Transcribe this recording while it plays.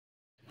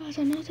guys,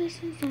 I know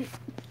this is like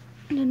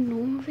the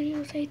normal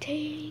videos I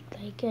take.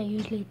 Like I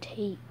usually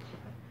take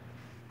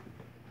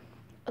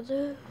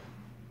other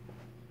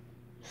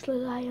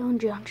Sly on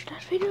John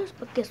Dash videos,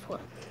 but guess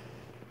what?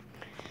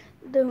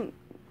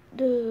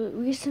 The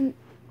recent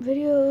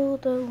video,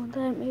 the one that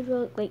I made,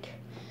 like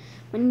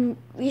my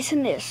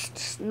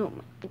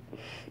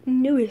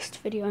newest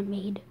video I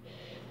made,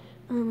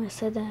 I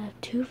said that I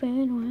have two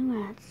very annoying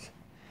rats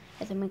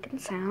and they're making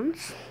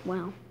sounds.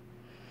 Well,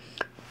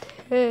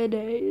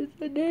 today is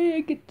the day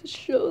I get to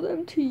show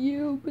them to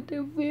you, but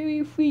they're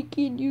very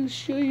freaky and you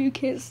sure you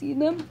can't see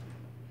them?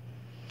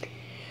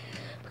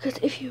 Because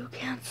if you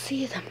can't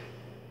see them,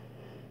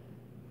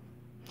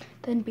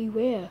 then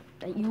beware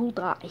that you'll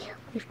die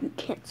if you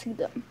can't see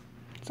them.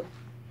 So,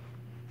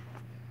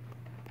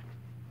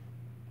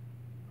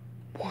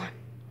 1,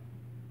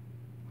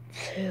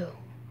 2,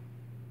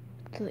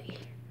 3.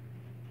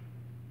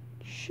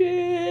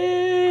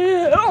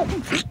 Ship! Oh!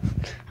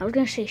 I was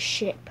gonna say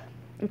ship.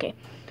 Okay.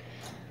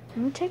 Let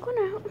me take one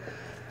out.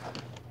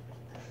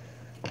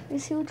 Let me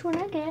see which one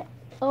I get.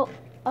 Oh,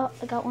 I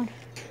got one.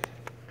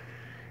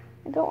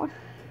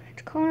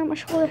 It's crawling on my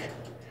shoulder.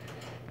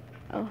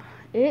 Oh,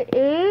 it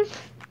is.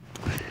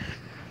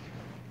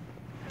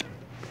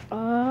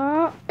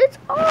 It's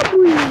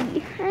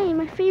Aubrey. Hey,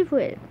 my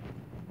favorite.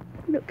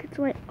 Look, it's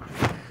white.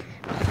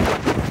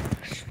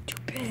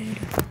 Stupid.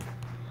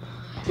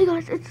 Hey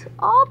guys, it's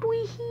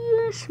Aubrey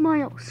here.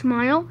 Smile,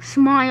 smile,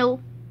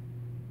 smile.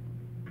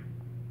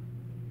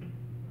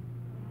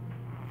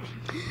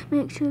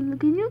 Make sure to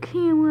look in your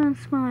camera and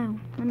smile.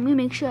 Let me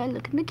make sure I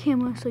look in the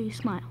camera so you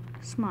smile.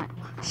 Smile,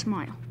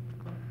 smile.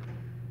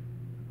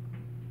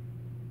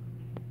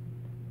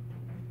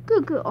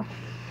 Good girl.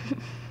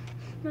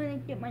 I'm gonna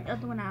get my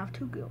other one out of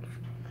 2 girls.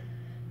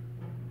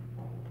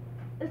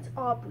 It's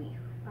Aubrey.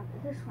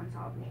 This one's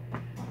Aubrey.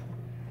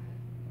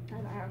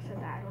 I said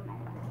that, I don't know.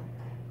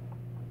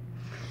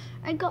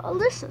 I got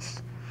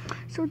Alyssa's.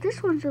 So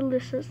this one's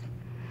Alyssa's.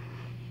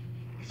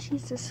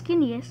 She's the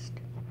skinniest.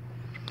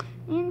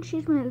 And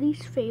she's my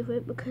least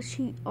favorite because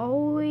she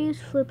always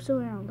flips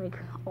around, like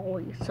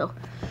always. So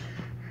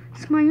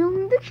smile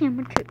on the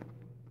camera too.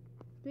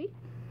 3.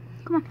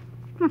 Come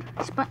on.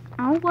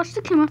 I'll watch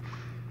the camera.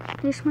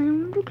 Just smile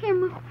on the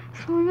camera.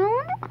 Smile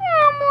on the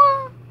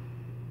camera.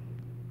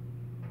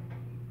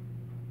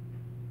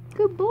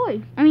 Good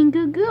boy. I mean,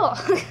 good girl.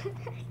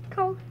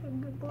 Call her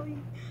good boy.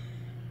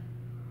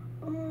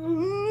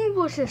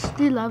 Watch this.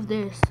 They love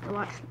this.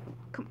 Watch.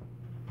 Come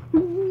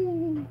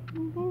on.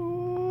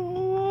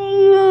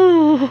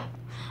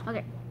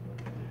 Okay.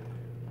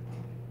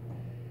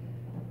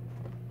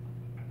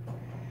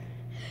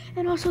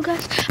 And also,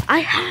 guys, I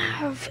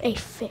have a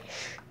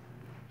fish.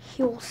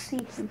 You'll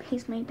see him.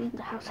 He's maybe in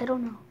the house. I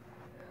don't know.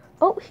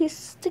 Oh, he's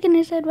sticking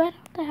his head right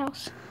out the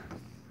house.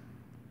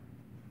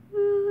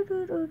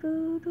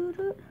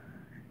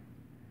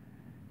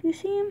 Do you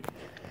see him?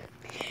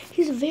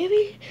 He's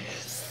very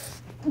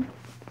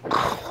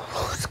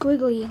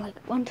squiggly. Like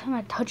one time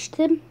I touched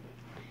him,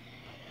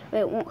 but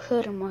it won't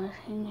hurt him.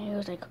 And he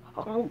was like,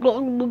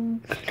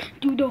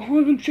 do the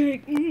Harlem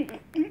shake.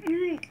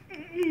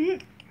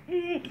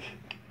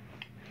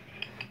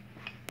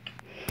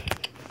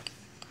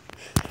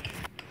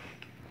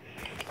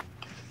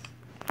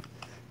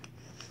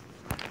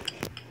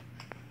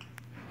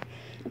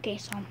 Okay,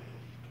 so I'm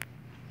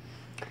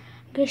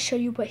gonna show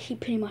you what he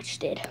pretty much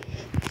did.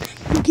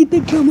 Keep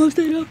the camera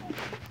set up.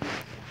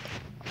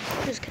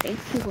 Just kidding,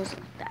 he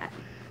wasn't like that.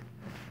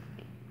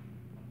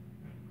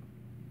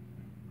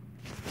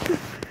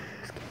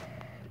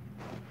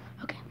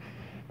 Okay,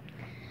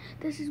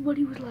 this is what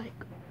he was like.